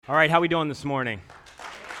All right, how we doing this morning?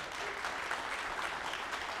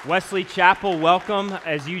 Wesley Chapel, welcome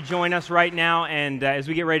as you join us right now and as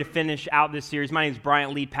we get ready to finish out this series. My name is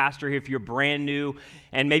Bryant, lead pastor here. If you're brand new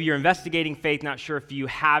and maybe you're investigating faith, not sure if you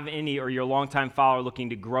have any or you're a longtime follower looking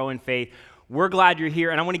to grow in faith, we're glad you're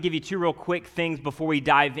here, and I want to give you two real quick things before we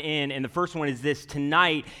dive in, and the first one is this.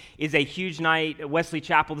 Tonight is a huge night at Wesley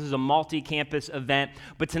Chapel. This is a multi-campus event,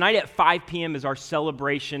 but tonight at 5 p.m. is our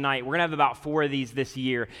celebration night. We're going to have about 4 of these this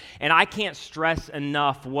year, and I can't stress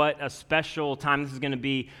enough what a special time this is going to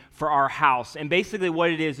be for our house. And basically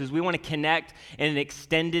what it is we want to connect in an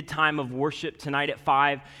extended time of worship tonight at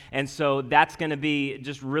 5, and so that's going to be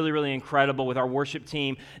just really, really incredible with our worship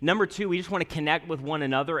team. Number 2, we just want to connect with one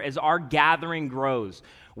another as our gathering grows.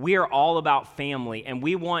 We are all about family, and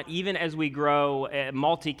we want, even as we grow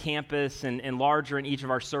multi-campus and larger in each of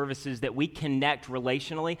our services, that we connect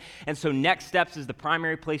relationally. And so Next Steps is the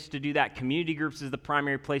primary place to do that. Community groups is the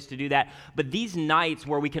primary place to do that. But these nights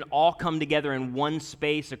where we can all come together in one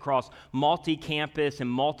space across multi-campus and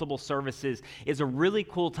multiple services is a really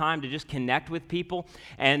cool time to just connect with people.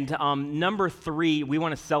 And number 3, we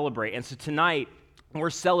want to celebrate. And so tonight, we're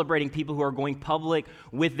celebrating people who are going public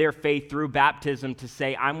with their faith through baptism to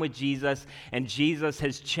say, I'm with Jesus, and Jesus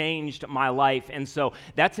has changed my life. And so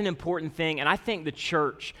that's an important thing. And I think the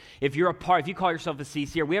church, if you call yourself a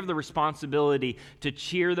CCR, we have the responsibility to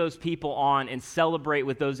cheer those people on and celebrate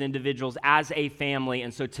with those individuals as a family.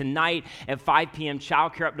 And so tonight at 5 p.m.,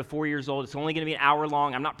 childcare up to 4 years old. It's only going to be an hour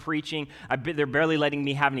long. I'm not preaching. They're barely letting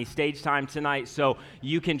me have any stage time tonight. So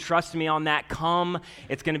you can trust me on that. Come.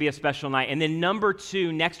 It's going to be a special night. And then number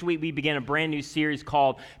 2, next week we begin a brand new series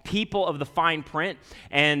called People of the Fine Print,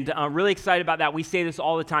 and I'm really excited about that. We say this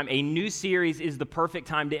all the time. A new series is the perfect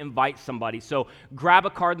time to invite somebody. So grab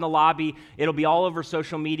a card in the lobby. It'll be all over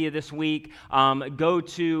social media this week.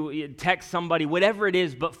 Text somebody, whatever it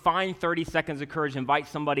is, but find 30 seconds of courage. Invite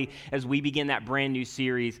somebody as we begin that brand new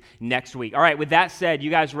series next week. All right, with that said,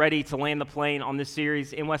 you guys ready to land the plane on this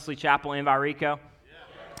series in Wesley Chapel in Valrico? Yeah.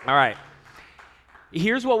 All right.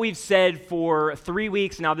 Here's what we've said for 3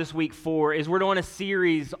 weeks now. This week 4 is we're doing a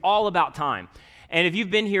series all about time. And if you've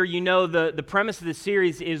been here, you know the premise of the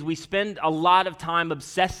series is we spend a lot of time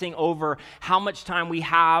obsessing over how much time we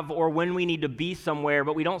have or when we need to be somewhere,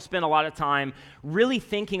 but we don't spend a lot of time really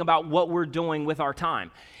thinking about what we're doing with our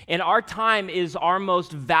time. And our time is our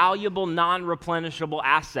most valuable, non-replenishable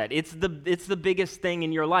asset. It's the biggest thing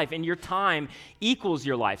in your life, and your time equals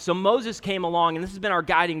your life. So Moses came along, and this has been our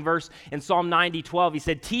guiding verse in Psalm 90:12. He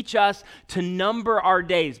said, teach us to number our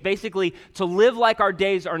days, basically to live like our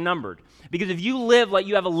days are numbered. Because if you live like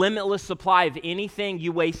you have a limitless supply of anything,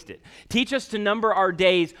 you waste it. Teach us to number our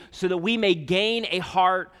days so that we may gain a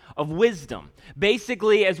heart of wisdom.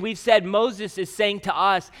 Basically, as we've said, Moses is saying to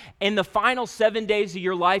us, in the final 7 days of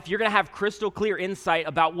your life, you're going to have crystal clear insight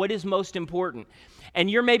about what is most important. And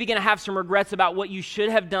you're maybe going to have some regrets about what you should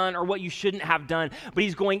have done or what you shouldn't have done. But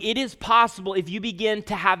he's going, it is possible if you begin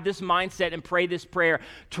to have this mindset and pray this prayer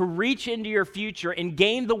to reach into your future and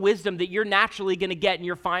gain the wisdom that you're naturally going to get in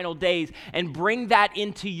your final days and bring that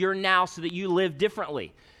into your now so that you live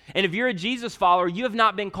differently. And if you're a Jesus follower, you have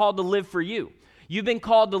not been called to live for you. You've been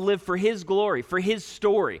called to live for His glory, for His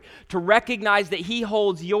story, to recognize that He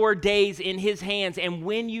holds your days in His hands. And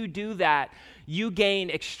when you do that, you gain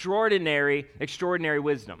extraordinary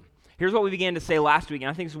wisdom. Here's what we began to say last week, and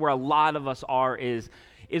I think this is where a lot of us are, is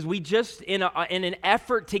we just, in an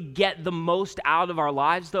effort to get the most out of our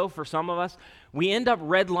lives, though, for some of us, we end up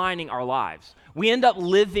redlining our lives. We end up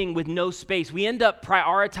living with no space. We end up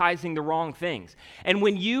prioritizing the wrong things. And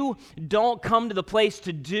when you don't come to the place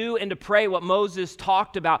to do and to pray what Moses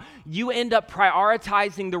talked about, you end up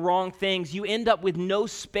prioritizing the wrong things. You end up with no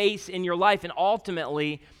space in your life, and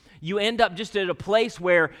ultimately, you end up just at a place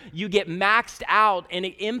where you get maxed out and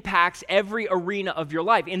it impacts every arena of your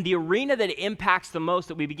life. And the arena that it impacts the most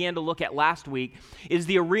that we began to look at last week is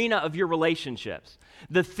the arena of your relationships.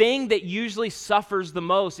 The thing that usually suffers the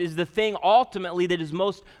most is the thing ultimately that is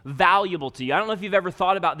most valuable to you. I don't know if you've ever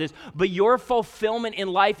thought about this, but your fulfillment in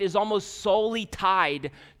life is almost solely tied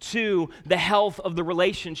to the health of the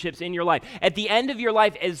relationships in your life. At the end of your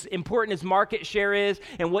life, as important as market share is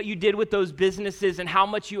and what you did with those businesses and how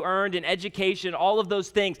much you earned in education, all of those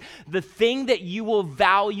things, the thing that you will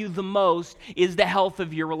value the most is the health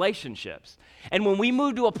of your relationships. And when we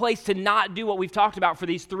move to a place to not do what we've talked about for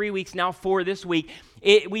these 3 weeks, now 4 this week,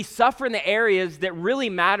 we suffer in the areas that really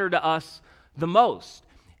matter to us the most.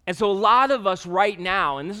 And so a lot of us right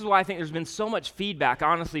now, and this is why I think there's been so much feedback,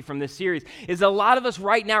 honestly, from this series, is a lot of us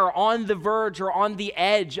right now are on the verge or on the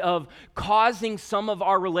edge of causing some of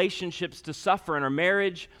our relationships to suffer in our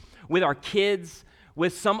marriage, with our kids,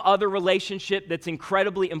 with some other relationship that's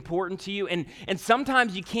incredibly important to you, and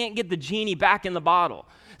sometimes you can't get the genie back in the bottle.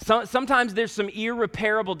 Sometimes there's some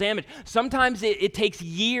irreparable damage. Sometimes it takes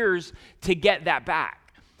years to get that back.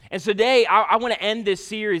 And so today, I want to end this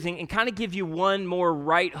series and kind of give you one more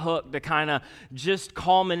right hook to kind of just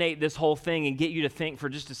culminate this whole thing and get you to think for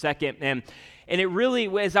just a second. And it really,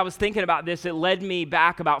 as I was thinking about this, it led me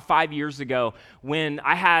back about 5 years ago when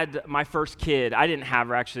I had my first kid. I didn't have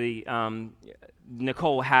her, actually.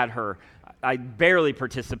 Nicole had her. I barely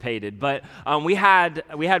participated, but we had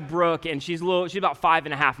Brooke, and she's about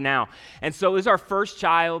 5.5 now. And so it was our first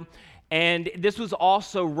child. And this was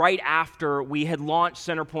also right after we had launched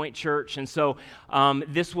Centerpoint Church, and so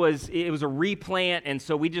it was a replant, and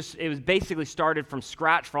so it was basically started from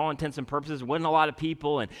scratch for all intents and purposes. There wasn't a lot of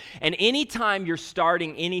people, and anytime you're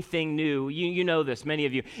starting anything new, you know this, many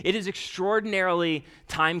of you, it is extraordinarily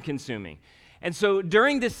time-consuming. And so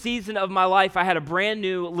during this season of my life, I had a brand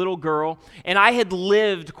new little girl, and I had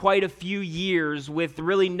lived quite a few years with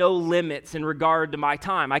really no limits in regard to my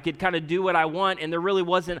time. I could kind of do what I want, and there really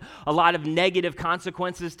wasn't a lot of negative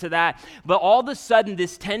consequences to that. But all of a sudden,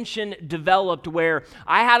 this tension developed where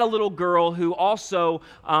I had a little girl who also,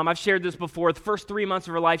 I've shared this before, the first 3 months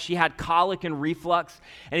of her life, she had colic and reflux.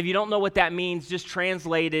 And if you don't know what that means, just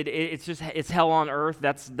translated, it's hell on earth.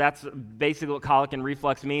 That's basically what colic and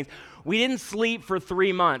reflux means. We didn't sleep for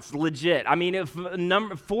 3 months, legit. I mean,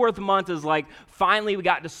 fourth month is like, finally we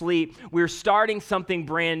got to sleep. We were starting something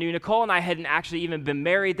brand new. Nicole and I hadn't actually even been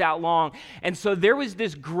married that long. And so there was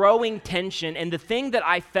this growing tension. And the thing that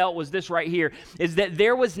I felt was this right here, is that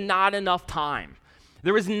there was not enough time.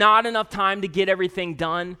 There was not enough time to get everything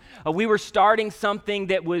done. We were starting something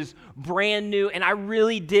that was brand new, and I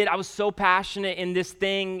was so passionate in this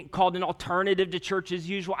thing called an alternative to church as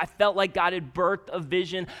usual. I felt like God had birthed a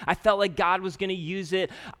vision. I felt like God was going to use it.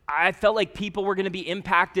 I felt like people were going to be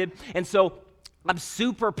impacted. And so I'm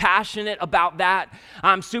super passionate about that.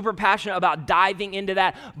 I'm super passionate about diving into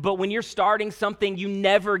that. But when you're starting something, you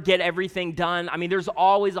never get everything done. I mean, there's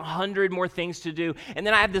always 100 more things to do. And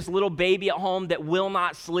then I have this little baby at home that will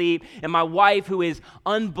not sleep. And my wife, who is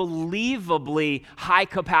unbelievably high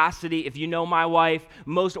capacity, if you know my wife,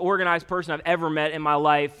 most organized person I've ever met in my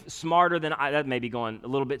life, smarter than I, that may be going a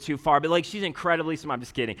little bit too far, but like she's incredibly smart. I'm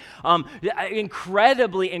just kidding.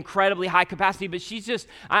 Incredibly high capacity, but she's just,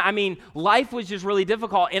 life was just really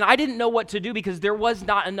difficult, and I didn't know what to do because there was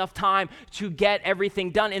not enough time to get everything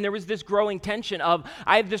done. And there was this growing tension of,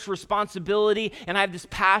 I have this responsibility and I have this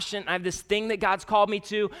passion, I have this thing that God's called me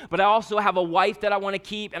to, but I also have a wife that I want to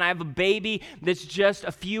keep, and I have a baby that's just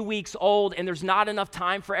a few weeks old, and there's not enough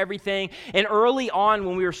time for everything. And early on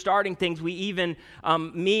when we were starting things, we even,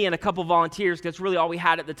 me and a couple volunteers, because that's really all we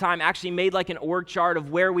had at the time, actually made like an org chart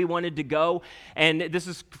of where we wanted to go. And this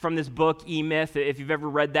is from this book, E-Myth, if you've ever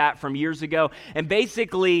read that from years ago. And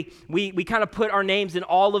basically, we kind of put our names in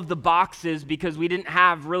all of the boxes because we didn't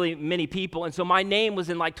have really many people. And so my name was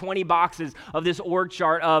in like 20 boxes of this org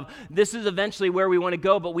chart of, this is eventually where we want to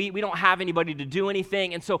go, but we don't have anybody to do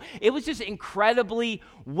anything. And so it was just incredibly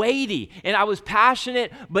weighty. And I was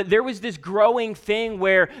passionate, but there was this growing thing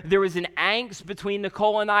where there was an angst between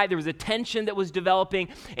Nicole and I. There was a tension that was developing.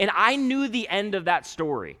 And I knew the end of that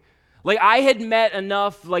story. Like, I had met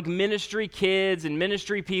enough like ministry kids and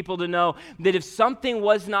ministry people to know that if something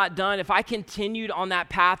was not done, if I continued on that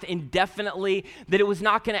path indefinitely, that it was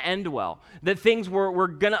not going to end well, that things were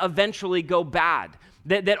going to eventually go bad,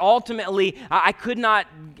 that ultimately I could not,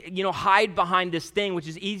 hide behind this thing, which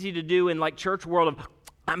is easy to do in like church world of,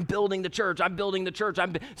 I'm building the church.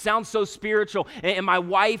 Sounds so spiritual. And my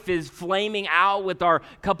wife is flaming out with our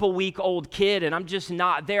couple-week-old kid, and I'm just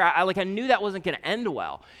not there. I knew that wasn't going to end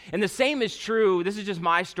well. And the same is true, this is just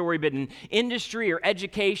my story, but in industry or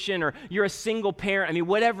education, or you're a single parent,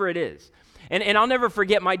 whatever it is. And I'll never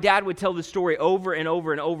forget, my dad would tell the story over and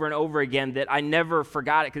over and over and over again that I never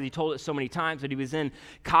forgot it because he told it so many times. That he was in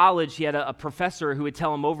college, he had a professor who would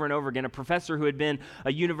tell him over and over again, a professor who had been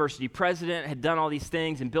a university president, had done all these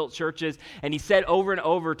things and built churches. And he said over and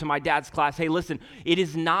over to my dad's class, hey, listen, it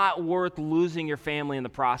is not worth losing your family in the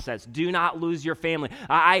process. Do not lose your family.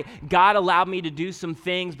 God allowed me to do some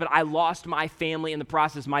things, but I lost my family in the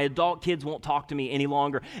process. My adult kids won't talk to me any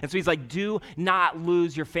longer. And so he's like, do not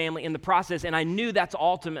lose your family in the process. And I knew that's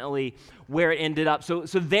ultimately where it ended up. So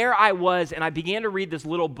there I was, and I began to read this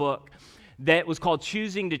little book that was called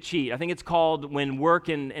Choosing to Cheat. I think it's called When Work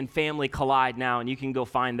and Family Collide now, and you can go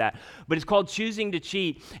find that. But it's called Choosing to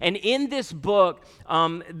Cheat. And in this book,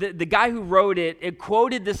 the guy who wrote it, it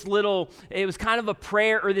quoted this it was kind of a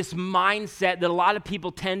prayer or this mindset that a lot of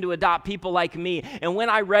people tend to adopt, people like me. And when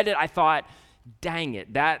I read it, I thought, dang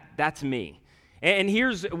it, that's me. And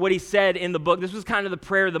here's what he said in the book. This was kind of the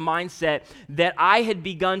prayer, the mindset that I had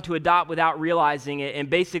begun to adopt without realizing it. And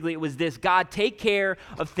basically it was this: God, take care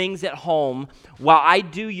of things at home while I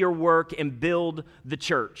do your work and build the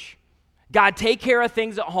church. God, take care of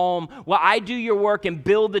things at home while I do your work and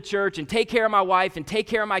build the church, and take care of my wife and take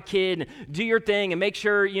care of my kid and do your thing and make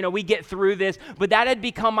sure, we get through this. But that had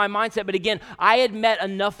become my mindset. But again, I had met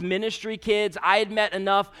enough ministry kids. I had met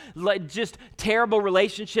enough just terrible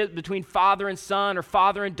relationships between father and son or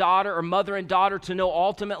father and daughter or mother and daughter to know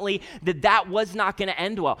ultimately that was not going to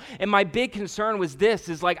end well. And my big concern was this,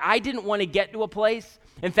 is I didn't want to get to a place,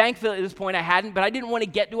 and thankfully at this point I hadn't, but I didn't want to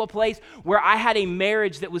get to a place where I had a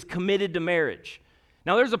marriage that was committed to marriage.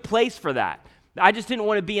 Now there's a place for that. I just didn't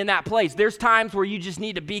want to be in that place. There's times where you just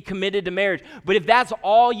need to be committed to marriage. But if that's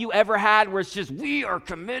all you ever had, where it's just, we are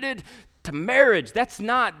committed to marriage, that's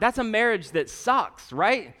a marriage that sucks,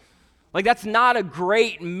 right? That's not a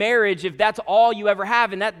great marriage if that's all you ever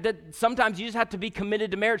have, and that sometimes you just have to be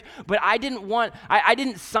committed to marriage. But I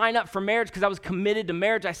didn't sign up for marriage because I was committed to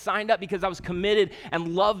marriage. I signed up because I was committed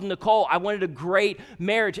and loved Nicole. I wanted a great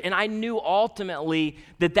marriage, and I knew ultimately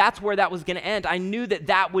that that's where that was going to end. I knew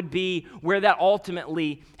that would be where that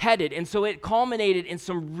ultimately headed, and so it culminated in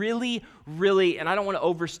some really, and I don't want to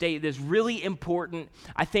overstate this, really important,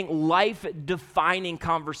 I think, life-defining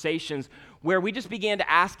conversations where we just began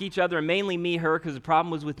to ask each other, and mainly me, her, because the problem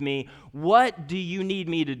was with me, what do you need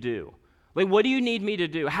me to do? What do you need me to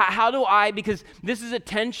do? How do I, because this is a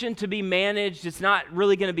tension to be managed, it's not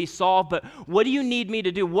really going to be solved, but what do you need me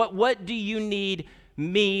to do? What do you need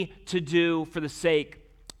me to do for the sake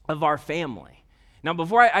of our family? Now,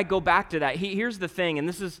 before I go back to that, here's the thing, and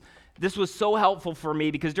this was so helpful for me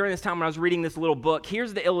because during this time when I was reading this little book,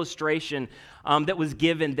 here's the illustration that was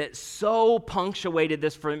given that so punctuated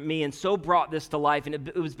this for me and so brought this to life. And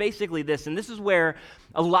it was basically this, and this is where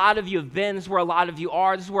a lot of you have been, this is where a lot of you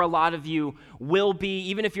are, this is where a lot of you will be.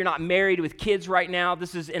 Even if you're not married with kids right now,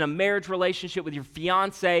 this is in a marriage relationship with your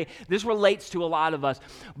fiance, this relates to a lot of us.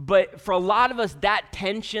 But for a lot of us, that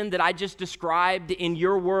tension that I just described in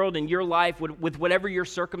your world, in your life, with whatever your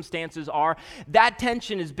circumstances are, that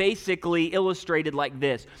tension is basically illustrated like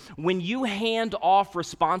this. When you hand off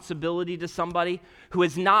responsibility to somebody who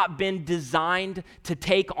has not been designed to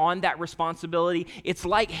take on that responsibility, it's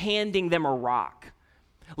like handing them a rock.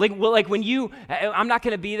 When I'm not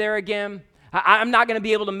going to be there again. I'm not going to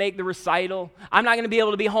be able to make the recital. I'm not going to be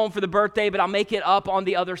able to be home for the birthday, but I'll make it up on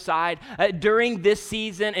the other side. During this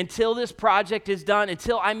season, until this project is done,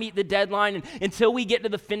 until I meet the deadline, and until we get to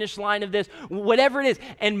the finish line of this, whatever it is.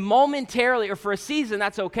 And momentarily, or for a season,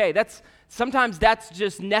 that's okay. Sometimes that's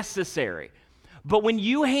just necessary. But when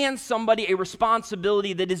you hand somebody a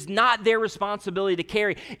responsibility that is not their responsibility to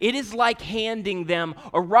carry, it is like handing them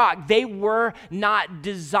a rock. They were not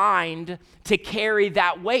designed to carry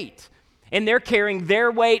that weight. And they're carrying their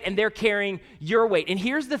weight and they're carrying your weight. And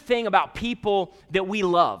here's the thing about people that we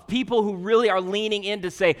love, people who really are leaning in to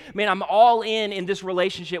say, man, I'm all in this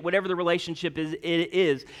relationship, whatever the relationship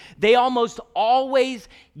is. They almost always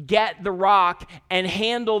get the rock and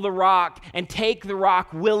handle the rock and take the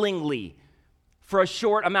rock willingly for a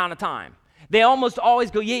short amount of time. They almost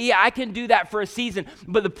always go, yeah, I can do that for a season.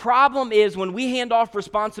 But the problem is when we hand off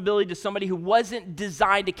responsibility to somebody who wasn't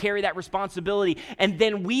designed to carry that responsibility, and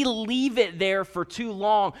then we leave it there for too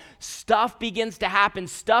long, stuff begins to happen.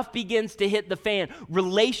 Stuff begins to hit the fan.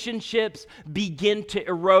 Relationships begin to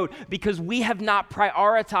erode because we have not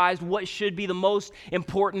prioritized what should be the most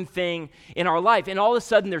important thing in our life. And all of a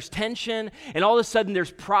sudden there's tension, and all of a sudden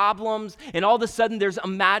there's problems, and all of a sudden there's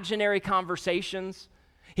imaginary conversations.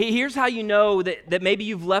 Here's how you know that maybe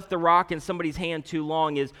you've left the rock in somebody's hand too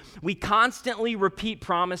long is we constantly repeat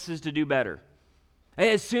promises to do better.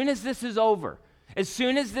 As soon as this is over, as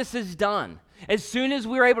soon as this is done, as soon as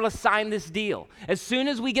we're able to sign this deal, as soon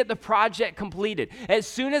as we get the project completed, as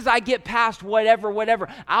soon as I get past whatever,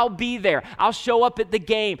 I'll be there. I'll show up at the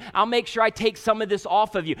game. I'll make sure I take some of this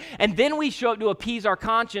off of you. And then we show up to appease our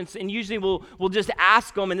conscience, and usually we'll just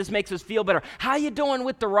ask them, and this makes us feel better. How you doing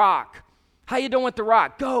with the rock? How you doing with the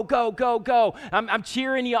rock? Go, go, go, go. I'm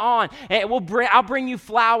cheering you on. And I'll bring you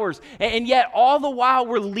flowers. And yet all the while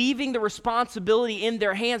we're leaving the responsibility in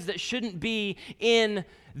their hands that shouldn't be in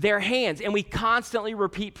their hands. And we constantly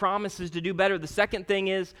repeat promises to do better. The second thing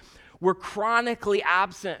is we're chronically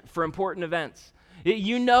absent for important events.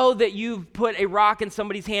 You know that you've put a rock in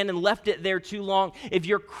somebody's hand and left it there too long if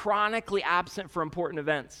you're chronically absent for important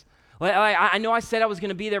events. I know I said I was going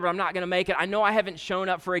to be there, but I'm not going to make it. I know I haven't shown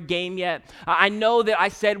up for a game yet. I know that I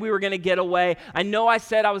said we were going to get away. I know I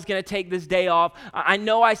said I was going to take this day off. I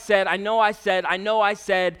know I said.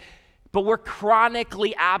 but we're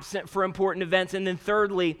chronically absent for important events. And then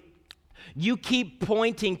thirdly, you keep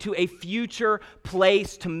pointing to a future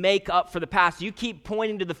place to make up for the past. You keep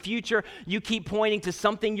pointing to the future. You keep pointing to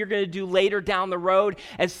something you're going to do later down the road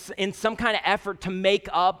as in some kind of effort to make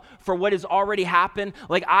up for what has already happened.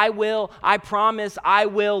 Like, I promise I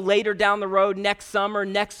will later down the road, next summer,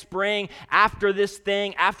 next spring, after this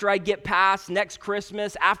thing, after I get past, next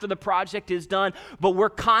Christmas, after the project is done. But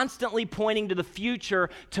we're constantly pointing to the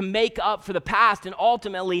future to make up for the past. And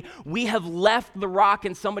ultimately, we have left the rock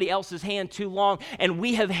in somebody else's hand too long, and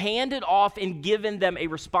we have handed off and given them a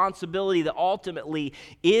responsibility that ultimately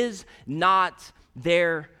is not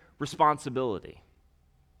their responsibility.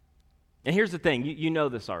 And here's the thing, you know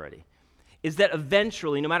this already, is that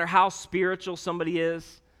eventually, no matter how spiritual somebody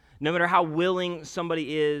is, no matter how willing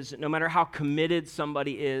somebody is, no matter how committed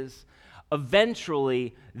somebody is,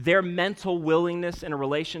 eventually their mental willingness in a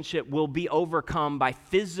relationship will be overcome by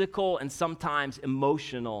physical and sometimes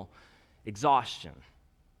emotional exhaustion.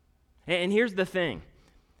 And here's the thing.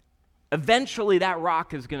 Eventually that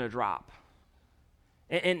rock is going to drop.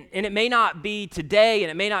 And it may not be today,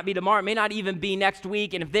 and it may not be tomorrow, it may not even be next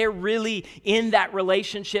week. And if they're really in that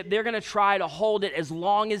relationship, they're going to try to hold it as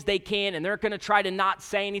long as they can, and they're going to try to not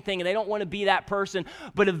say anything, and they don't want to be that person.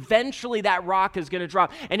 But eventually that rock is going to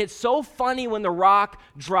drop. And it's so funny when the rock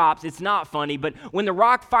drops. It's not funny, but when the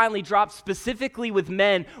rock finally drops, specifically with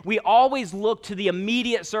men, we always look to the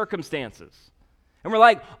immediate circumstances. And we're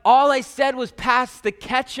like, all I said was pass the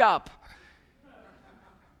ketchup.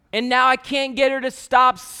 And now I can't get her to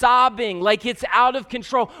stop sobbing like it's out of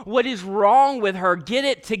control. What is wrong with her? Get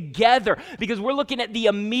it together. Because we're looking at the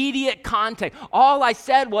immediate context. All I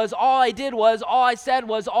said was, all I did was, all I said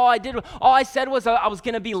was, all I did was, all I said was I was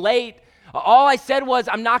going to be late. All I said was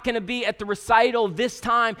I'm not going to be at the recital this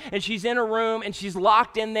time, and she's in her room, and she's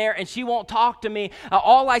locked in there, and she won't talk to me.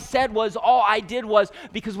 All I said was, all I did was,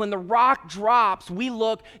 because when the rock drops, we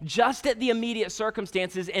look just at the immediate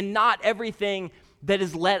circumstances and not everything that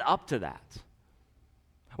has led up to that.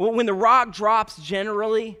 When the rock drops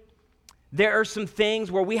generally, there are some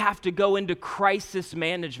things where we have to go into crisis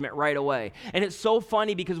management right away. And it's so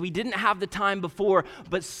funny because we didn't have the time before,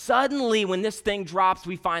 but suddenly when this thing drops,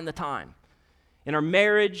 we find the time. In our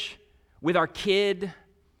marriage, with our kid.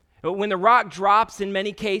 When the rock drops, in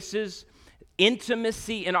many cases,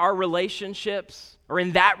 intimacy in our relationships or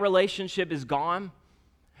in that relationship is gone.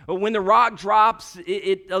 When the rock drops,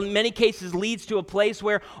 it in many cases leads to a place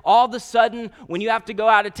where all of a sudden, when you have to go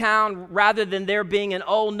out of town, rather than there being an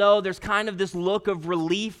oh no, there's kind of this look of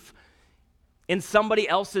relief in somebody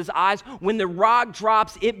else's eyes. When the rock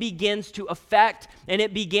drops, it begins to affect and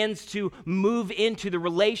it begins to move into the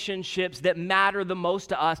relationships that matter the most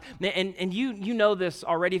to us. And you know this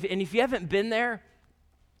already. And if you haven't been there,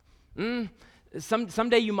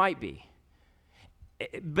 someday you might be.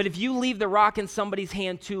 But if you leave the rock in somebody's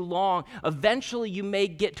hand too long, eventually you may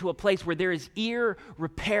get to a place where there is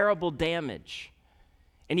irreparable damage.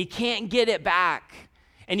 And you can't get it back.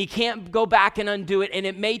 And you can't go back and undo it. And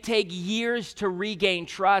it may take years to regain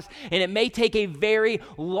trust. And it may take a very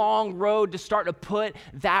long road to start to put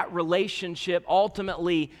that relationship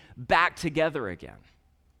ultimately back together again.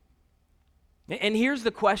 And here's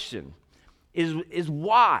the question, is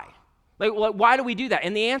why? Like, why do we do that?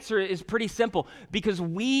 And the answer is pretty simple. Because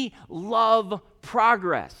we love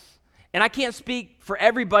progress. And I can't speak for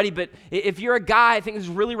everybody, but if you're a guy, I think this is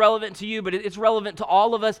really relevant to you, but it's relevant to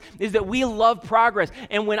all of us, is that we love progress.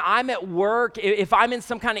 And when I'm at work, if I'm in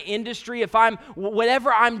some kind of industry, if I'm,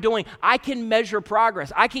 whatever I'm doing, I can measure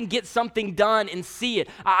progress. I can get something done and see it.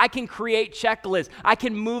 I can create checklists. I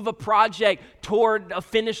can move a project toward a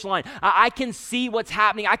finish line. I can see what's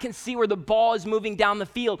happening. I can see where the ball is moving down the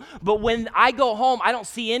field. But when I go home, I don't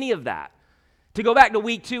see any of that. To go back to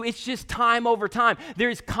week 2, it's just time over time. There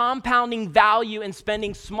is compounding value in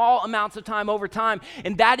spending small amounts of time over time,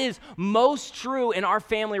 and that is most true in our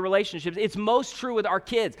family relationships. It's most true with our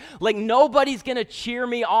kids. Like, nobody's going to cheer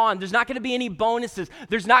me on. There's not going to be any bonuses.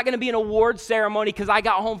 There's not going to be an award ceremony because I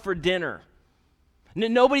got home for dinner.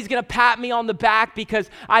 Nobody's going to pat me on the back because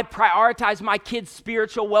I prioritize my kids'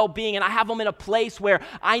 spiritual well-being and I have them in a place where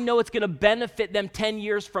I know it's going to benefit them 10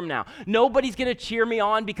 years from now. Nobody's going to cheer me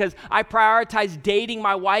on because I prioritize dating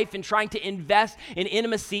my wife and trying to invest in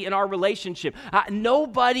intimacy in our relationship.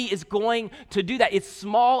 Nobody is going to do that. It's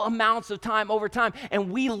small amounts of time over time, and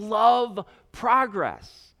we love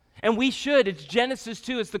progress. And we should. It's Genesis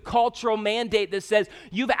 2. It's the cultural mandate that says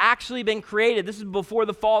you've actually been created. This is before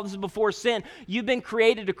the fall. This is before sin. You've been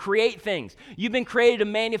created to create things. You've been created to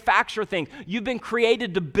manufacture things. You've been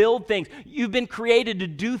created to build things. You've been created to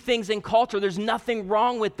do things in culture. There's nothing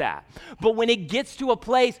wrong with that. But when it gets to a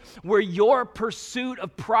place where your pursuit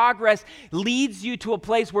of progress leads you to a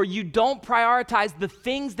place where you don't prioritize the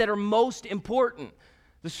things that are most important,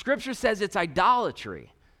 the scripture says it's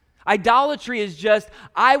idolatry. Idolatry is just,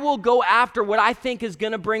 I will go after what I think is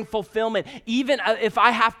going to bring fulfillment, even if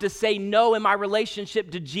I have to say no in my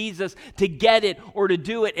relationship to Jesus to get it or to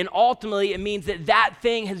do it. And ultimately, it means that that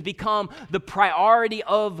thing has become the priority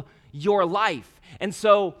of your life. And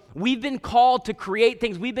so we've been called to create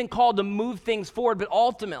things. We've been called to move things forward. But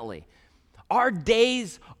ultimately, our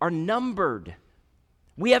days are numbered.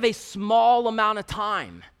 We have a small amount of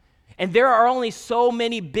time. And there are only so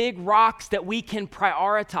many big rocks that we can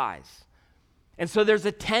prioritize. And so there's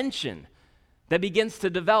a tension that begins to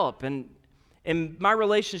develop. And in my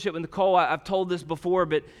relationship with Nicole, I've told this before,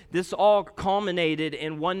 but this all culminated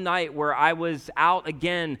in one night where I was out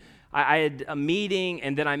again. I had a meeting,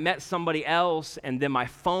 and then I met somebody else, and then my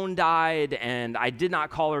phone died, and I did not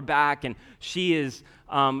call her back, and she is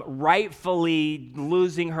rightfully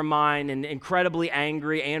losing her mind and incredibly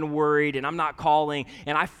angry and worried, and I'm not calling,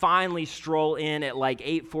 and I finally stroll in at like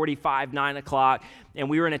 8:45, 9 o'clock, and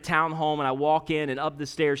we were in a townhome, and I walk in and up the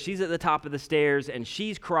stairs. She's at the top of the stairs, and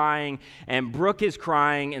she's crying, and Brooke is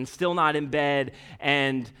crying and still not in bed,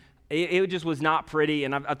 and it just was not pretty,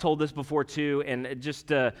 and I've told this before too, and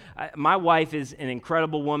my wife is an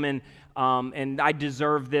incredible woman, and I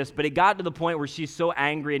deserve this, but it got to the point where she's so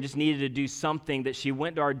angry and just needed to do something that she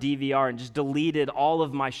went to our DVR and just deleted all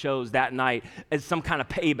of my shows that night as some kind of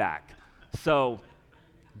payback. So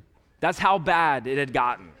that's how bad it had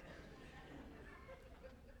gotten.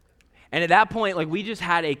 And at that point, like, we just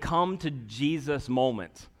had a come to Jesus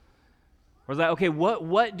moment. I was like, okay,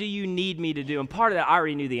 what do you need me to do? And part of that, I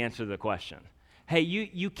already knew the answer to the question. Hey,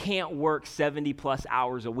 you can't work 70 plus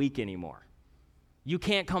hours a week anymore. You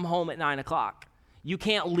can't come home at 9 o'clock. You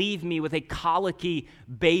can't leave me with a colicky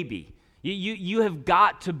baby. You have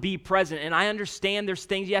got to be present. And I understand there's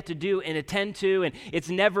things you have to do and attend to, and it's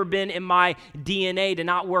never been in my DNA to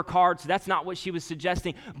not work hard, so that's not what she was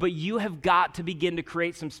suggesting. But you have got to begin to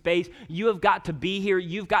create some space. You have got to be here.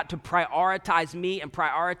 You've got to prioritize me and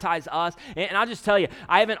prioritize us. And I'll just tell you,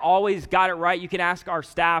 I haven't always got it right. You can ask our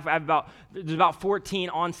staff. There's about 14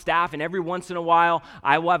 on staff, and every once in a while,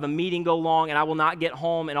 I will have a meeting go long, and I will not get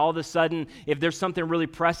home, and all of a sudden, if there's something really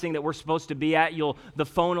pressing that we're supposed to be at, the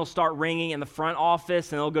phone will start ringing in the front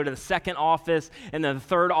office, and they'll go to the second office, and then the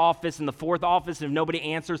third office, and the fourth office, and if nobody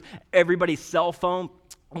answers, everybody's cell phone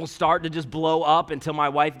will start to just blow up until my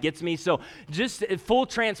wife gets me. So just full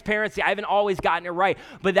transparency, I haven't always gotten it right,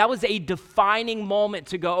 but that was a defining moment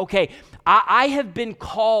to go, okay, I have been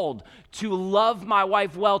called to love my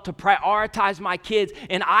wife well, to prioritize my kids,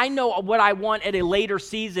 and I know what I want at a later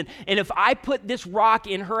season, and if I put this rock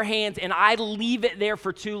in her hands and I leave it there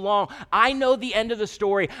for too long, I know the end of the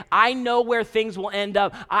story. I know where things will end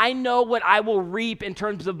up. I know what I will reap in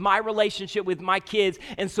terms of my relationship with my kids,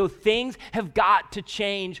 and so things have got to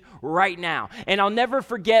change right now. And I'll never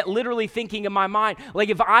forget literally thinking in my mind, like,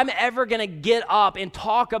 if I'm ever going to get up and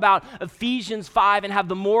talk about Ephesians 5 and have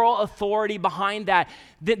the moral authority behind that,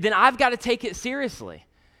 then I've got to take it seriously.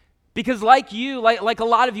 Because like you, like a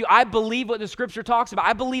lot of you, I believe what the scripture talks about.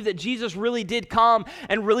 I believe that Jesus really did come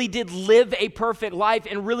and really did live a perfect life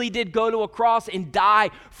and really did go to a cross and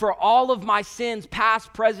die for all of my sins,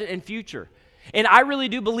 past, present, and future. And I really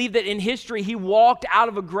do believe that in history, he walked out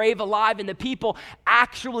of a grave alive, and the people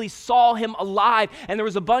actually saw him alive. And there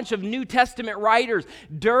was a bunch of New Testament writers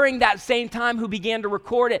during that same time who began to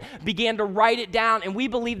record it, began to write it down. And we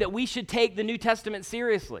believe that we should take the New Testament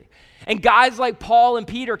seriously. And guys like Paul and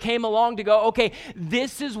Peter came along to go, okay,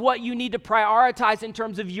 this is what you need to prioritize in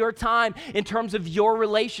terms of your time, in terms of your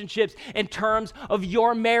relationships, in terms of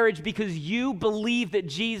your marriage, because you believe that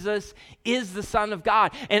Jesus is the Son of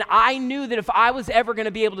God. And I knew that if I was ever going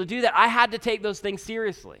to be able to do that, I had to take those things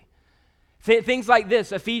seriously. Things like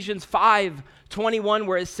this, Ephesians 5:21,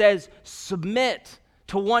 where it says, submit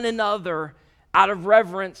to one another out of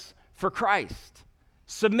reverence for Christ.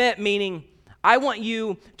 Submit meaning, I want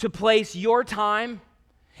you to place your time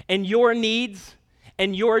and your needs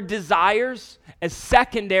and your desires as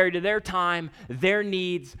secondary to their time, their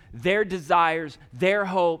needs, their desires, their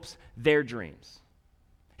hopes, their dreams.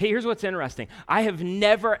 Hey, here's what's interesting. I have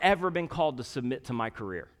never, ever been called to submit to my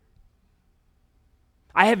career.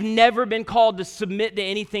 I have never been called to submit to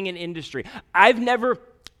anything in industry. I've never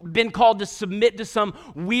been called to submit to some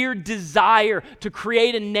weird desire to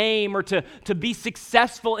create a name or to be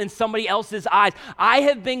successful in somebody else's eyes. I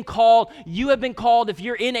have been called, you have been called, if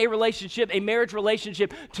you're in a relationship, a marriage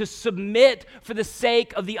relationship, to submit for the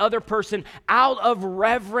sake of the other person out of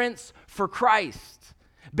reverence for Christ.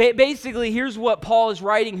 Basically, here's what Paul is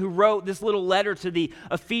writing, who wrote this little letter to the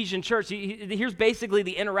Ephesian church. Here's basically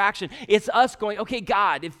the interaction. It's us going, okay,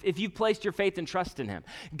 God, if you've placed your faith and trust in him,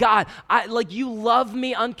 God, you love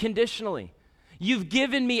me unconditionally. You've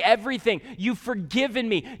given me everything. You've forgiven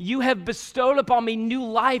me. You have bestowed upon me new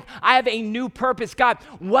life. I have a new purpose. God,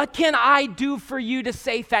 what can I do for you to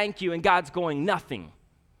say thank you? And God's going, nothing.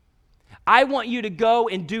 I want you to go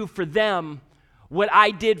and do for them what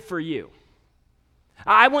I did for you.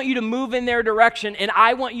 I want you to move in their direction, and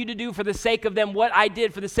I want you to do for the sake of them what I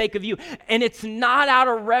did for the sake of you. And it's not out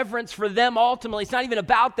of reverence for them ultimately. It's not even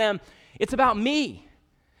about them. It's about me.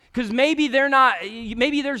 Because maybe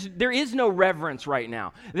there is no reverence right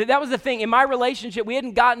now. That was the thing. In my relationship, we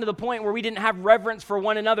hadn't gotten to the point where we didn't have reverence for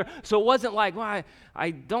one another. So it wasn't like, well, I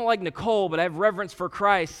don't like Nicole, but I have reverence for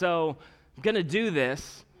Christ, so I'm going to do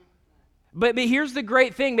this. But here's the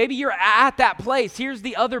great thing. Maybe you're at that place. Here's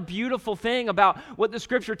the other beautiful thing about what the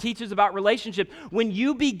scripture teaches about relationship. When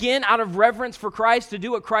you begin out of reverence for Christ to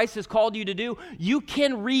do what Christ has called you to do, you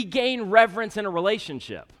can regain reverence in a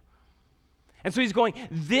relationship. And so he's going,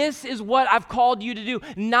 this is what I've called you to do,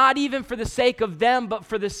 not even for the sake of them, but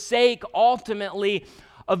for the sake ultimately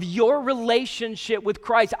of your relationship with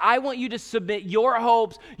Christ. I want you to submit your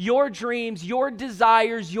hopes, your dreams, your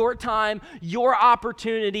desires, your time, your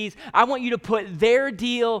opportunities. I want you to put their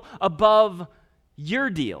deal above your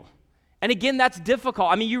deal. And again, that's difficult.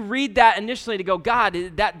 I mean, you read that initially to go, God,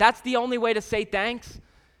 that's the only way to say thanks?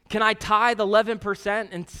 Can I tithe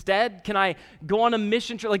 11% instead? Can I go on a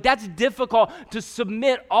mission trip? Like, that's difficult to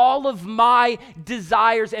submit all of my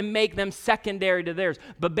desires and make them secondary to theirs.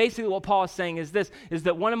 But basically what Paul is saying is this, is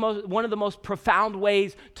that one of the most profound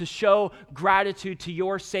ways to show gratitude to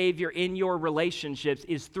your Savior in your relationships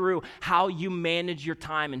is through how you manage your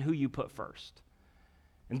time and who you put first.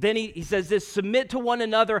 And then he says this, submit to one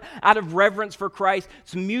another out of reverence for Christ.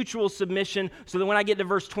 It's mutual submission, so that when I get to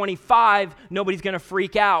verse 25, nobody's going to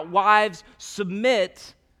freak out. Wives,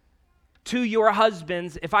 submit to your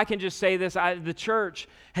husbands. If I can just say this, the church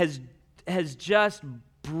has just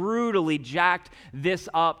brutally jacked this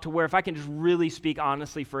up to where, if I can just really speak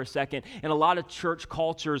honestly for a second, in a lot of church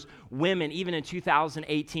cultures, women, even in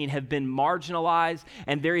 2018, have been marginalized,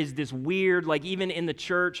 and there is this weird, like even in the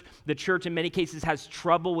church in many cases has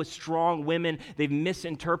trouble with strong women. They've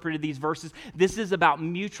misinterpreted these verses. This is about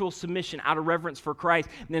mutual submission out of reverence for Christ.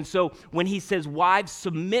 And so when he says, wives,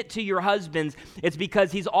 submit to your husbands, it's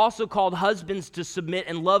because he's also called husbands to submit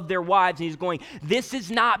and love their wives, and he's going, this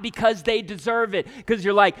is not because they deserve it, because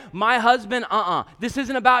you're like, my husband, this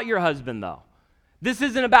isn't about your husband though. This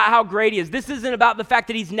isn't about how great he is. This isn't about the fact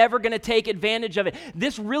that he's never going to take advantage of it.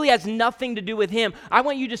 This really has nothing to do with him. I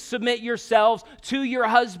want you to submit yourselves to your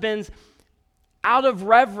husbands out of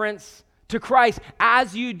reverence to Christ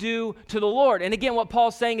as you do to the Lord. And again, what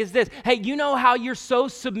Paul's saying is this, hey, you know how you're so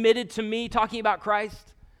submitted to me, talking about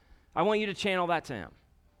Christ? I want you to channel that to him.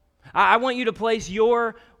 I want you to place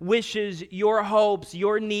your wishes, your hopes,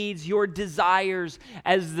 your needs, your desires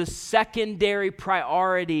as the secondary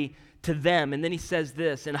priority to them. And then he says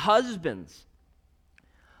this, and husbands,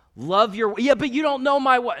 love your, but you don't know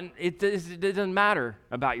my wife. It doesn't matter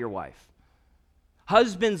about your wife.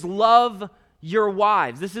 Husbands, love your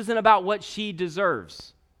wives. This isn't about what she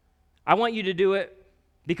deserves. I want you to do it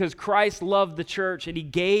because Christ loved the church and he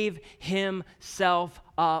gave himself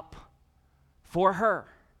up for her.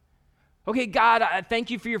 Okay, God, I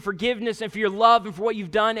thank you for your forgiveness and for your love and for what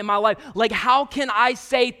you've done in my life. Like, how can I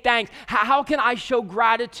say thanks? How can I show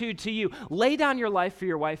gratitude to you? Lay down your life for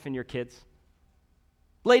your wife and your kids.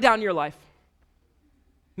 Lay down your life.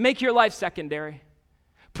 Make your life secondary.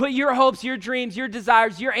 Put your hopes, your dreams, your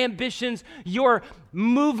desires, your ambitions, your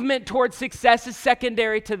movement towards success is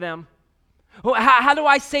secondary to them. How do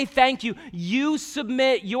I say thank you? You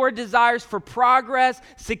submit your desires for progress,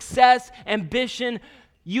 success, ambition.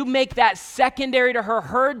 You make that secondary to her.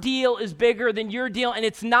 Her deal is bigger than your deal, and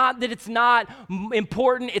it's not that it's not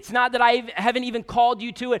important. It's not that I haven't even called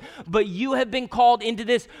you to it, but you have been called into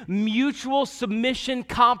this mutual submission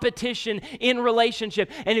competition in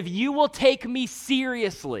relationship. And if you will take me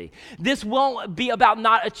seriously, this won't be about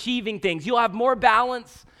not achieving things. You'll have more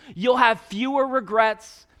balance. You'll have fewer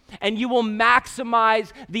regrets, and you will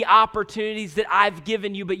maximize the opportunities that I've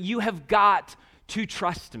given you, but you have got to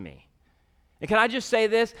trust me. And can I just say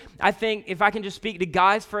this? I think if I can just speak to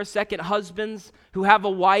guys for a second, husbands who have a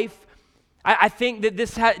wife, I think that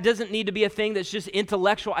this doesn't need to be a thing that's just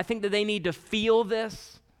intellectual. I think that they need to feel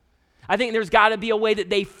this. I think there's got to be a way that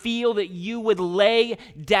they feel that you would lay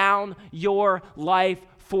down your life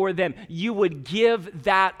for them. You would give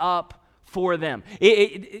that up for them.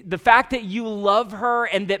 The fact that you love her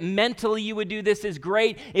and that mentally you would do this is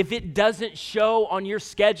great. If it doesn't show on your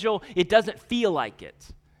schedule, it doesn't feel like it.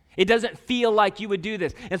 It doesn't feel like you would do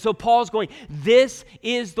this. And so Paul's going, this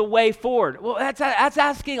is the way forward. Well, that's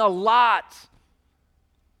asking a lot.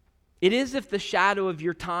 It is if the shadow of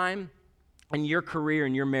your time and your career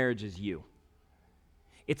and your marriage is you.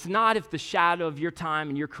 It's not if the shadow of your time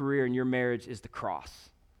and your career and your marriage is the cross.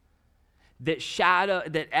 That shadow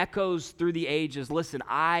that echoes through the ages, listen,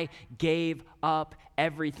 I gave up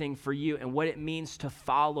everything for you. And what it means to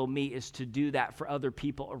follow me is to do that for other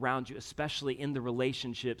people around you, especially in the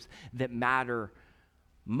relationships that matter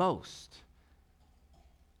most.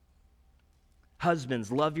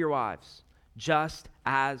 Husbands, love your wives, just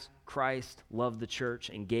as Christ loved the church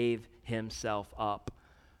and gave himself up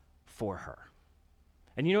for her.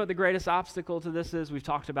 And you know what the greatest obstacle to this is? We've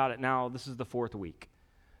talked about it now. This is the 4th week.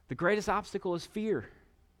 The greatest obstacle is fear.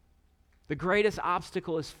 The greatest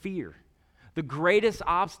obstacle is fear. The greatest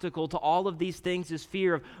obstacle to all of these things is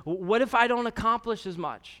fear of, what if I don't accomplish as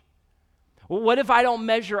much? What if I don't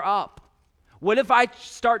measure up? What if I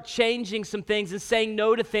start changing some things and saying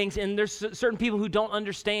no to things, and there's certain people who don't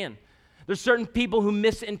understand? There's certain people who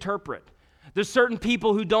misinterpret. There's certain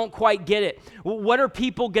people who don't quite get it. What are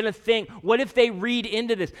people going to think? What if they read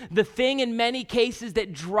into this? The thing in many cases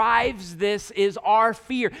that drives this is our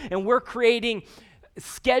fear. And we're creating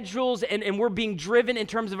schedules and we're being driven in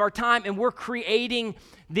terms of our time, and we're creating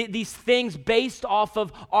these things based off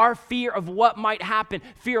of our fear of what might happen,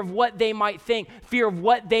 fear of what they might think, fear of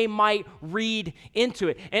what they might read into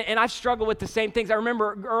it. And I've struggled with the same things. I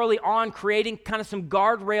remember early on creating kind of some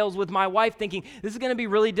guardrails with my wife, thinking this is going to be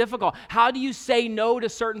really difficult. How do you say no to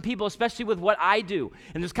certain people, especially with what I do?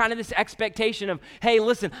 And there's kind of this expectation of, hey,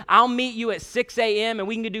 listen, I'll meet you at 6 a.m. and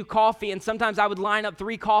we can do coffee. And sometimes I would line up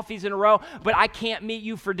 3 coffees in a row, but I can't meet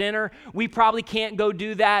you for dinner. We probably can't go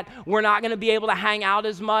do that. We're not going to be able to hang out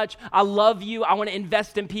as much. I love you. I want to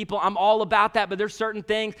invest in people. I'm all about that, but there's certain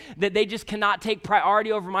things that they just cannot take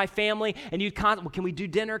priority over my family. And you well, can we do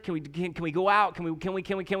dinner? Can we go out? Can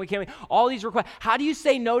we? All these requests. How do you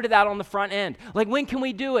say no to that on the front end? Like, when can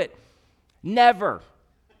we do it? Never.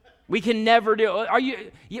 We can never do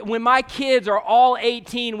it. When my kids are all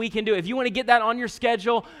 18, we can do it. If you want to get that on your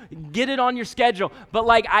schedule, get it on your schedule. But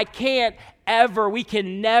we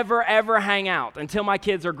can never, ever hang out until my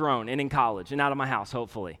kids are grown and in college and out of my house,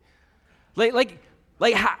 hopefully.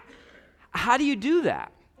 How do you do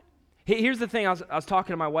that? Here's the thing I was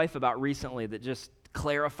talking to my wife about recently that just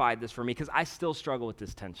clarified this for me, because I still struggle with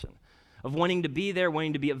this tension of wanting to be there,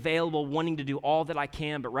 wanting to be available, wanting to do all that I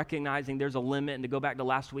can, but recognizing there's a limit. And to go back to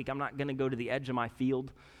last week, I'm not going to go to the edge of my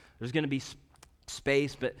field. There's going to be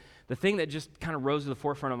space. But the thing that just kind of rose to the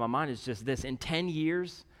forefront of my mind is just this. In 10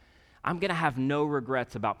 years, I'm going to have no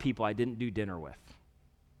regrets about people I didn't do dinner with.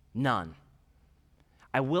 None.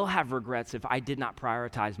 I will have regrets if I did not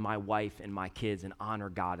prioritize my wife and my kids and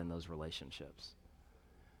honor God in those relationships.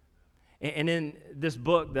 And in this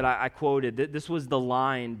book that I quoted, this was the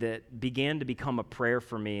line that began to become a prayer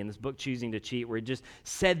for me in this book, Choosing to Cheat, where he just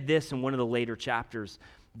said this in one of the later chapters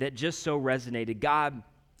that just so resonated. God,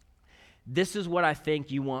 this is what I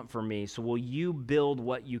think you want for me, so will you build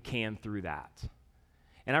what you can through that?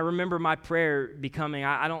 And I remember my prayer becoming,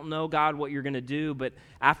 I don't know, God, what you're going to do, but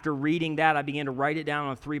after reading that, I began to write it down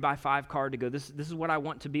on a 3x5 card to go, this is what I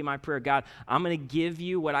want to be my prayer. God, I'm going to give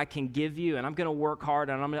you what I can give you, and I'm going to work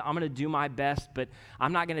hard, and I'm going to do my best, but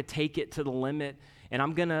I'm not going to take it to the limit, and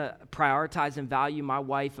I'm going to prioritize and value my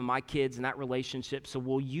wife and my kids and that relationship. So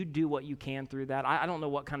will you do what you can through that? I don't know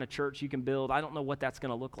what kind of church you can build. I don't know what that's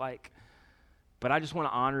going to look like. But I just want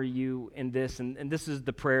to honor you in this, and this is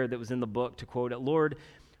the prayer that was in the book, to quote it. Lord,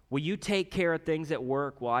 will you take care of things at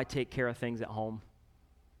work while I take care of things at home?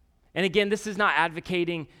 And again, this is not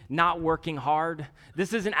advocating not working hard.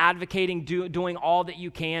 This isn't advocating doing all that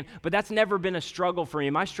you can, but that's never been a struggle for me.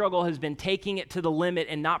 My struggle has been taking it to the limit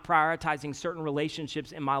and not prioritizing certain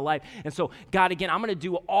relationships in my life. And so, God, again, I'm going to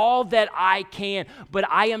do all that I can, but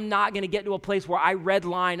I am not going to get to a place where I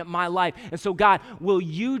redline my life. And so, God, will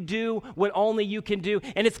you do what only you can do?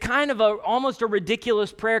 And it's kind of almost a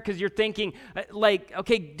ridiculous prayer, because you're thinking,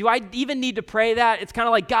 okay, do I even need to pray that? It's kind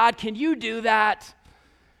of like, God, can you do that?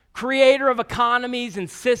 Creator of economies and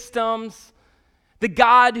systems, the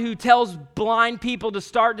God who tells blind people to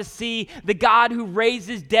start to see, the God who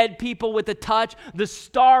raises dead people with a touch, the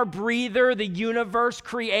star breather, the universe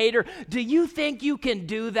creator. Do you think you can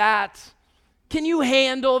do that? Can you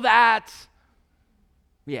handle that?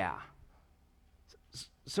 Yeah.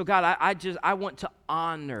 So God, I want to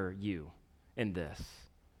honor you in this.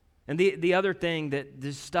 And the other thing that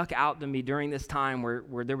just stuck out to me during this time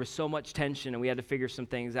where there was so much tension and we had to figure some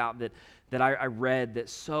things out that I read that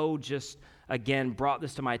so just, again, brought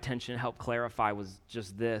this to my attention and helped clarify was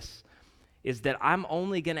just this, is that I'm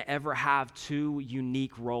only going to ever have two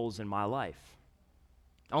unique roles in my life.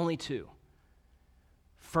 Only two.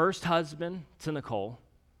 First husband to Nicole,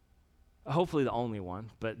 hopefully the only one,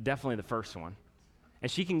 but definitely the first one. And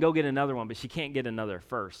she can go get another one, but she can't get another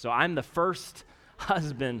first. So I'm the first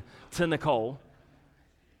husband to Nicole,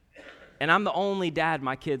 and I'm the only dad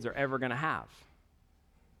my kids are ever going to have.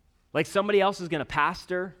 Like somebody else is going to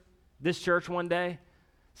pastor this church one day.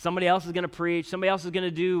 Somebody else is going to preach. Somebody else is going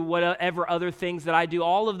to do whatever other things that I do.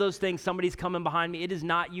 All of those things, somebody's coming behind me. It is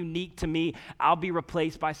not unique to me. I'll be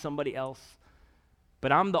replaced by somebody else.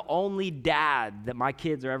 But I'm the only dad that my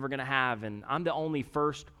kids are ever going to have, and I'm the only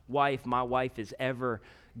first wife my wife is ever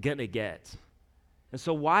going to get. And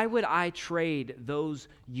so why would I trade those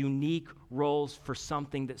unique roles for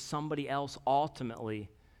something that somebody else ultimately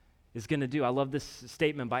is going to do? I love this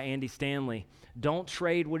statement by Andy Stanley. Don't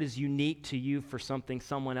trade what is unique to you for something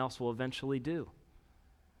someone else will eventually do.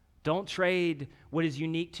 Don't trade what is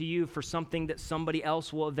unique to you for something that somebody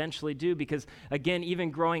else will eventually do, because again,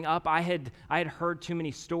 even growing up, I had heard too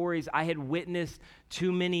many stories. I had witnessed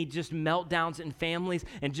too many just meltdowns in families,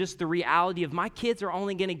 and just the reality of my kids are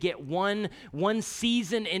only going to get one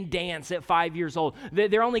season in dance at 5 years old.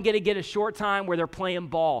 They're only going to get a short time where they're playing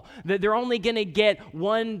ball. They're only going to get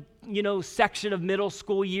one section of middle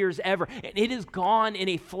school years ever. And it is gone in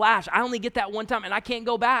a flash. I only get that one time, and I can't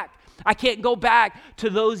go back. I can't go back to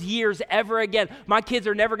those years ever again. My kids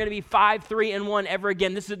are never going to be 5, 3, and 1 ever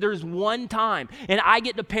again. There's one time, and I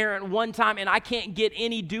get to parent one time, and I can't get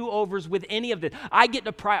any do-overs with any of this. I get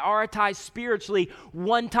to prioritize spiritually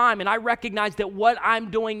one time, and I recognize that what I'm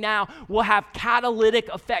doing now will have catalytic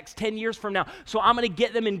effects 10 years from now. So I'm going to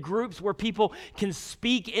get them in groups where people can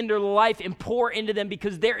speak into their life and pour into them,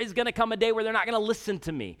 because there is going to come a day where they're not going to listen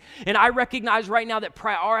to me. And I recognize right now that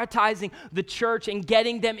prioritizing the church and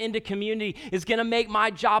getting them into community is going to make my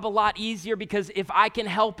job a lot easier, because if I can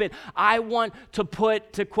help it, I want to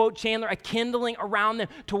put, to quote Chandler, a kindling around them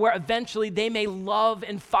to where eventually they may love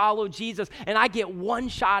and follow Jesus. And I get one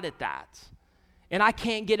shot at that. And I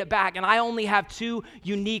can't get it back. And I only have two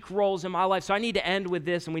unique roles in my life. So I need to end with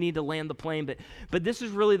this, and we need to land the plane. But this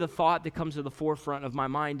is really the thought that comes to the forefront of my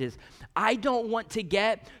mind is, I don't want to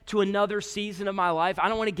get to another season of my life. I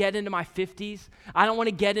don't want to get into my 50s. I don't want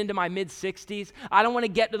to get into my mid-60s. I don't want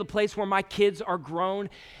to get to the place where my kids are grown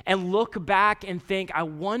and look back and think, I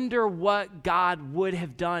wonder what God would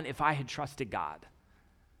have done if I had trusted God.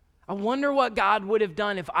 I wonder what God would have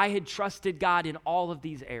done if I had trusted God in all of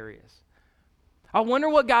these areas. I wonder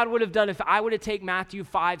what God would have done if I would have taken Matthew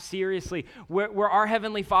 5 seriously, where our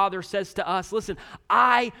Heavenly Father says to us, listen,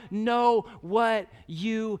 I know what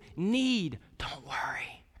you need. Don't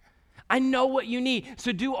worry. I know what you need,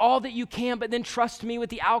 so do all that you can, but then trust me with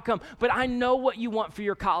the outcome. But I know what you want for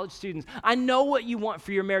your college students. I know what you want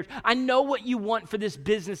for your marriage. I know what you want for this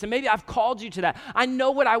business, and maybe I've called you to that. I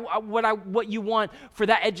know what you want for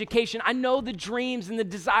that education. I know the dreams and the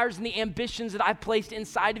desires and the ambitions that I've placed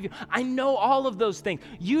inside of you. I know all of those things.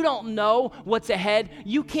 You don't know what's ahead.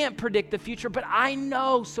 You can't predict the future, but I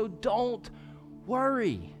know, so don't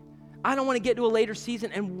worry. I don't want to get to a later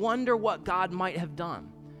season and wonder what God might have done.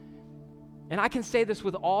 And I can say this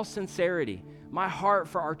with all sincerity. My heart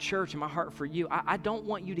for our church and my heart for you, I don't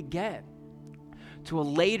want you to get to a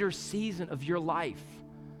later season of your life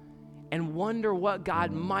and wonder what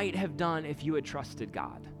God might have done if you had trusted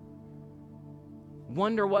God.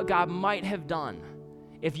 Wonder what God might have done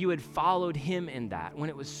if you had followed Him in that when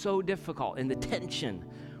it was so difficult and the tension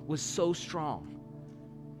was so strong.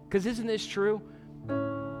 Because isn't this true?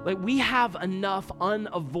 Like, we have enough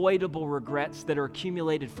unavoidable regrets that are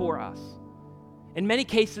accumulated for us. In many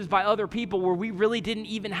cases by other people where we really didn't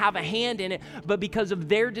even have a hand in it, but because of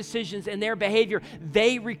their decisions and their behavior,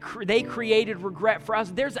 they created regret for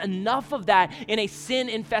us. There's enough of that in a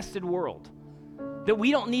sin-infested world that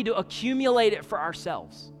we don't need to accumulate it for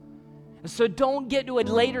ourselves. So don't get to a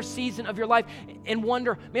later season of your life and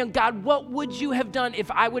wonder, man, God, what would you have done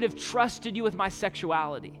if I would have trusted you with my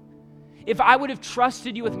sexuality? If I would have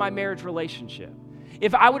trusted you with my marriage relationship?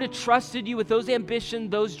 if I would have trusted you with those ambitions,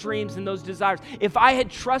 those dreams, and those desires, if I had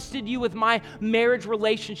trusted you with my marriage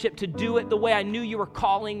relationship to do it the way I knew you were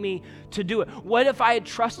calling me to do it? What if I had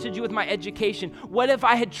trusted you with my education? What if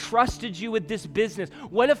I had trusted you with this business?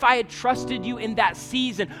 What if I had trusted you in that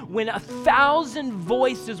season when 1,000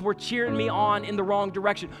 voices were cheering me on in the wrong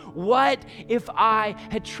direction? What if I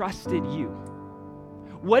had trusted you?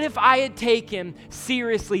 What if I had taken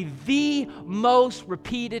seriously the most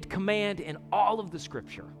repeated command in all of the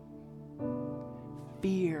Scripture?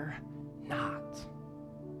 Fear not.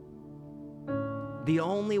 The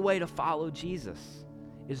only way to follow Jesus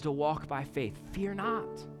is to walk by faith. Fear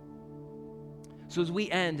not. So as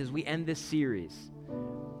we end this series,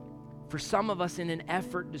 for some of us, in an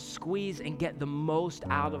effort to squeeze and get the most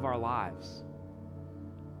out of our lives,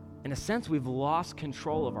 in a sense, we've lost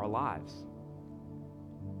control of our lives.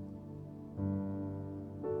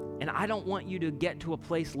 And I don't want you to get to a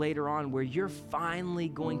place later on where you're finally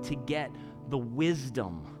going to get the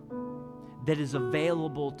wisdom that is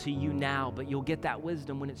available to you now, but you'll get that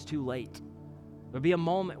wisdom when it's too late. There'll be a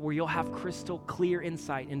moment where you'll have crystal clear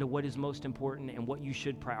insight into what is most important and what you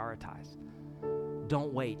should prioritize.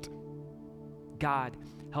 Don't wait. God,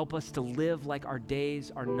 help us to live like our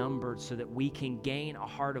days are numbered so that we can gain a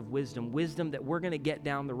heart of wisdom that we're going to get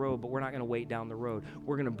down the road, but we're not going to wait down the road.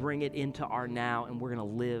 We're going to bring it into our now, and we're going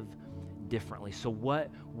to live differently. So what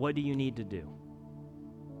do you need to do?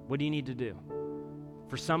 What do you need to do?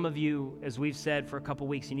 For some of you, as we've said for a couple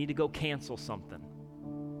weeks, you need to go cancel something.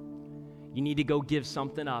 You need to go give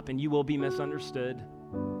something up, and you will be misunderstood,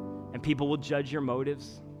 and people will judge your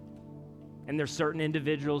motives. And there's certain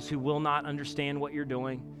individuals who will not understand what you're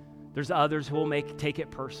doing. There's others who will take it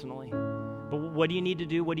personally. But what do you need to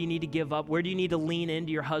do? What do you need to give up? Where do you need to lean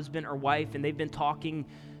into your husband or wife, and they've been talking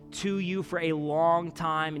to you for a long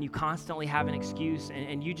time, and you constantly have an excuse,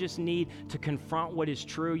 and you just need to confront what is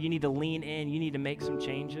true. You need to lean in. You need to make some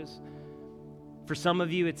changes. For some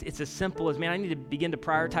of you, it's as simple as, man, I need to begin to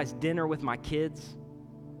prioritize dinner with my kids.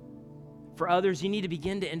 For others, you need to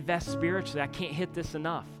begin to invest spiritually. I can't hit this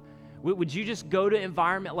enough. Would you just go to an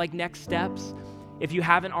environment like Next Steps, if you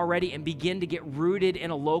haven't already, and begin to get rooted in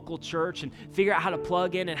a local church and figure out how to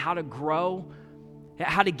plug in and how to grow,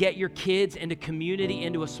 how to get your kids into community,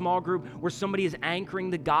 into a small group where somebody is anchoring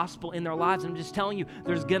the gospel in their lives? I'm just telling you,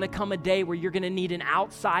 there's going to come a day where you're going to need an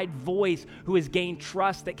outside voice who has gained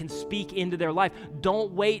trust that can speak into their life.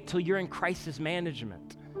 Don't wait till you're in crisis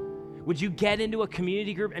management. Would you get into a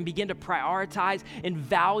community group and begin to prioritize and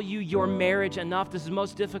value your marriage enough? This is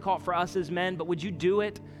most difficult for us as men, but would you do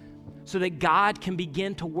it so that God can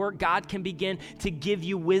begin to work? God can begin to give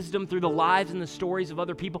you wisdom through the lives and the stories of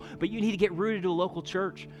other people, but you need to get rooted to a local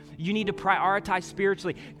church. You need to prioritize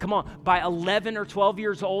spiritually. Come on, by 11 or 12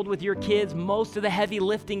 years old with your kids, most of the heavy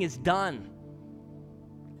lifting is done.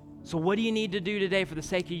 So what do you need to do today for the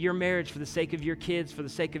sake of your marriage, for the sake of your kids, for the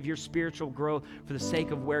sake of your spiritual growth, for the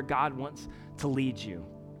sake of where God wants to lead you?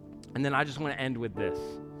 And then I just want to end with this.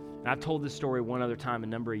 And I've told this story one other time a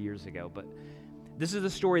number of years ago, but this is a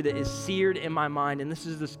story that is seared in my mind, and this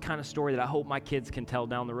is this kind of story that I hope my kids can tell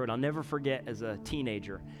down the road. I'll never forget as a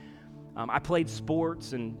teenager. I played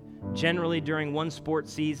sports, and generally during one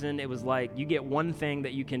sports season, it was like you get one thing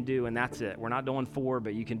that you can do, and that's it. We're not doing 4,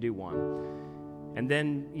 but you can do 1. And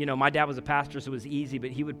then, my dad was a pastor, so it was easy,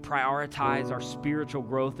 but he would prioritize our spiritual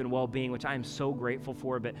growth and well-being, which I am so grateful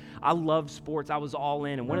for. But I loved sports. I was all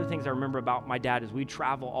in. And one of the things I remember about my dad is we'd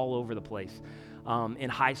travel all over the place in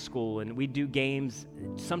high school, and we'd do games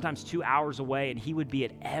sometimes 2 hours away, and he would be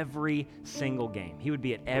at every single game. He would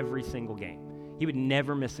be at every single game. He would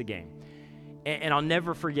never miss a game. And I'll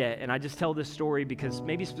never forget, and I just tell this story because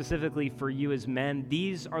maybe specifically for you as men,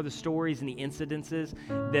 these are the stories and the incidences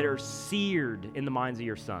that are seared in the minds of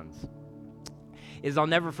your sons. I'll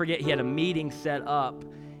never forget, he had a meeting set up,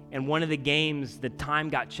 and one of the games, the time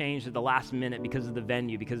got changed at the last minute because of the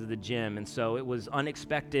venue, because of the gym, and so it was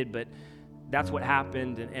unexpected, but that's what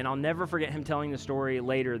happened. And I'll never forget him telling the story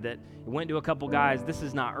later that he went to a couple guys, this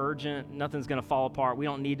is not urgent, nothing's going to fall apart, we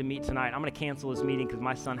don't need to meet tonight, I'm going to cancel this meeting because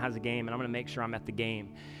my son has a game, and I'm going to make sure I'm at the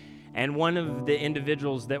game. And one of the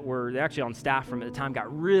individuals that were actually on staff from at the time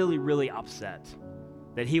got really, really upset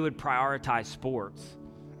that he would prioritize sports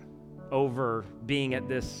over being at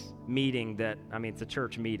this meeting that, it's a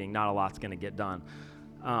church meeting, not a lot's going to get done.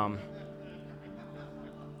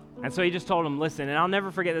 And so he just told him, listen, and I'll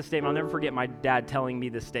never forget this statement. I'll never forget my dad telling me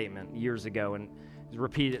this statement years ago, and he's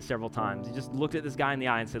repeated it several times. He just looked at this guy in the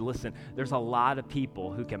eye and said, listen, there's a lot of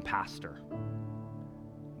people who can pastor.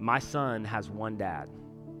 My son has one dad.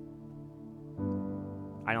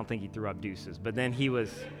 I don't think he threw up deuces, but then he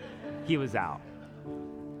was out.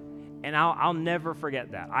 And I'll never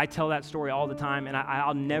forget that. I tell that story all the time, and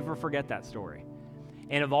I'll never forget that story.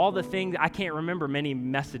 And of all the things, I can't remember many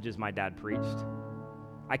messages my dad preached.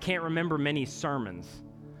 I can't remember many sermons.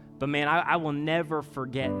 But man, I will never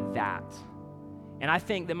forget that. And I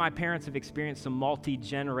think that my parents have experienced some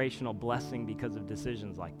multi-generational blessing because of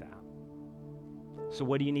decisions like that. So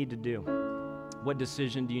what do you need to do? What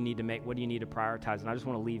decision do you need to make? What do you need to prioritize? And I just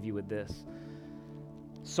want to leave you with this.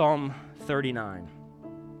 Psalm 39.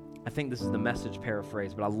 I think this is the Message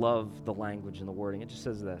paraphrase, but I love the language and the wording. It just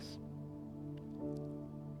says this.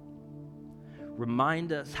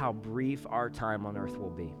 Remind us how brief our time on earth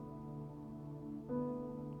will be.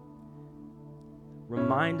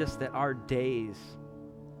 Remind us that our days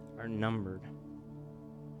are numbered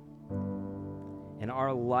and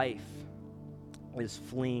our life is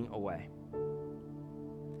fleeing away.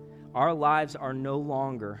 Our lives are no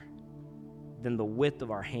longer than the width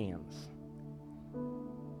of our hands.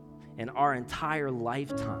 And our entire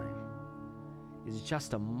lifetime is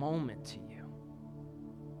just a moment to you.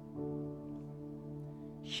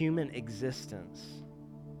 Human existence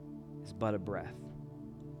is but a breath.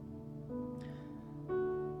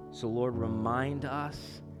 So Lord, remind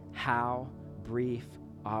us how brief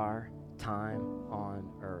our time on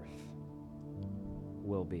earth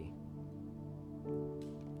will be.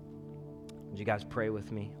 Would you guys pray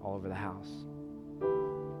with me all over the house?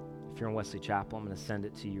 If you're in Wesley Chapel, I'm going to send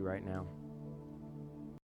it to you right now.